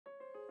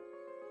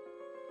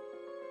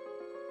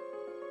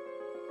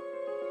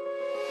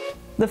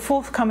The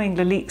forthcoming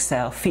Lalique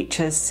sale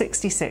features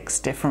 66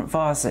 different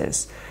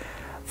vases.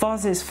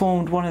 Vases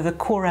formed one of the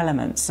core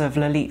elements of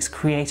Lalique's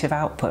creative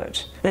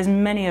output. There's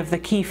many of the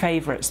key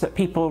favourites that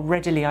people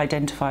readily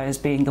identify as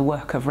being the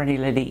work of René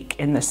Lalique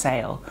in the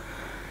sale.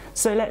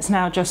 So let's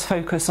now just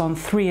focus on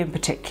 3 in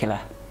particular.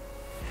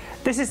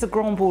 This is the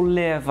Grand Ball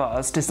Lear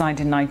vase,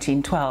 designed in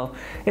 1912.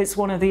 It's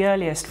one of the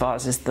earliest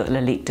vases that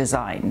Lalique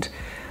designed,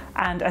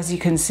 and as you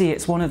can see,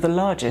 it's one of the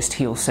largest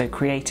he also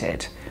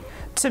created.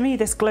 To me,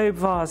 this globe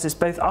vase is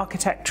both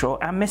architectural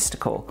and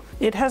mystical.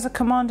 It has a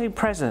commanding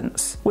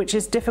presence, which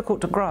is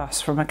difficult to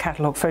grasp from a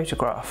catalogue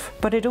photograph,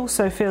 but it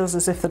also feels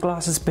as if the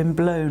glass has been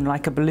blown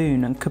like a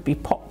balloon and could be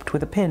popped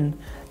with a pin.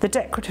 The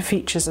decorative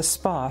features are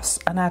sparse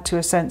and add to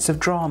a sense of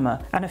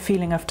drama and a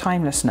feeling of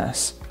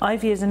timelessness.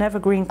 Ivy is an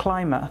evergreen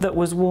climber that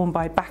was worn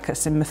by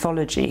Bacchus in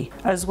mythology,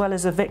 as well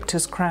as a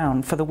victor's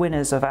crown for the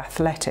winners of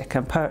athletic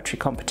and poetry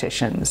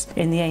competitions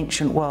in the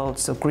ancient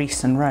worlds of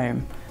Greece and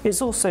Rome.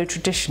 It's also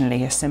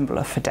traditionally a symbol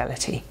of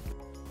fidelity.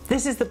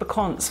 This is the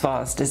Bacchantes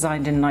vase,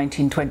 designed in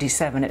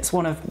 1927. It's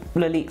one of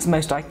Lalique's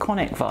most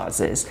iconic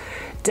vases,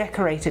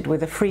 decorated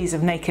with a frieze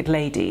of naked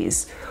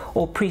ladies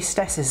or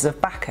priestesses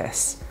of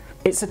Bacchus.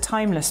 It's a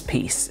timeless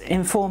piece.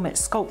 In form it's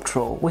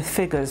sculptural, with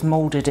figures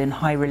moulded in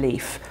high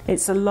relief.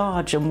 It's a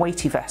large and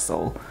weighty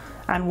vessel,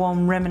 and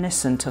one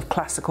reminiscent of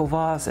classical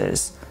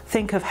vases.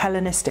 Think of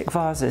Hellenistic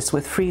vases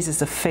with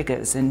friezes of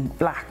figures in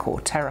black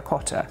or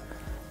terracotta.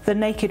 The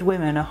naked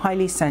women are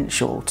highly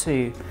sensual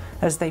too,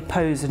 as they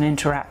pose and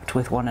interact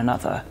with one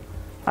another.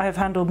 I have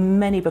handled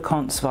many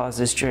Bacchantes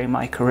vases during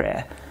my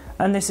career,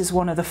 and this is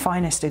one of the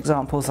finest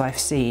examples I've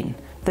seen.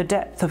 The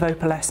depth of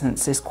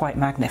opalescence is quite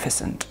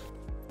magnificent.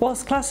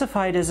 Whilst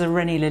classified as a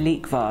René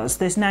Lalique vase,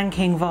 this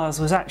Nanking vase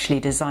was actually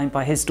designed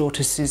by his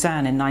daughter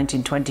Suzanne in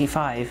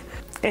 1925.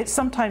 It's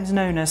sometimes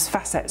known as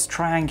facets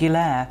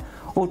triangulaires,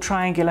 or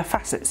triangular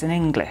facets in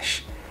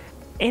English.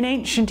 In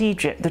ancient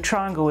Egypt, the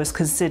triangle was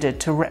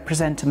considered to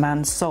represent a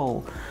man's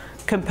soul,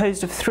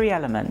 composed of 3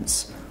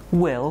 elements: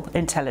 will,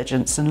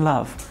 intelligence and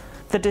love.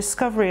 The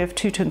discovery of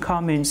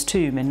Tutankhamun's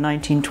tomb in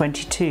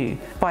 1922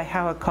 by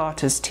Howard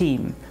Carter's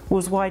team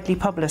was widely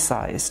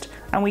publicised,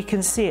 and we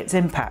can see its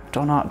impact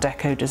on Art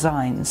Deco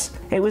designs.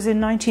 It was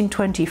in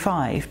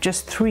 1925,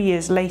 just 3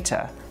 years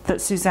later, that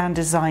Suzanne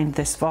designed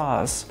this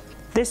vase.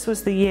 This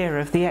was the year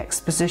of the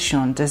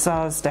Exposition des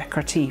Arts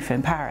Décoratifs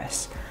in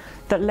Paris,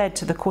 that led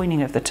to the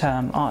coining of the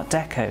term Art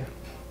Deco.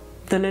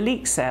 The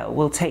Lalique sale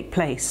will take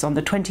place on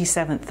the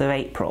 27th of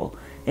April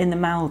in the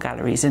Mall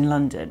Galleries in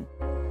London.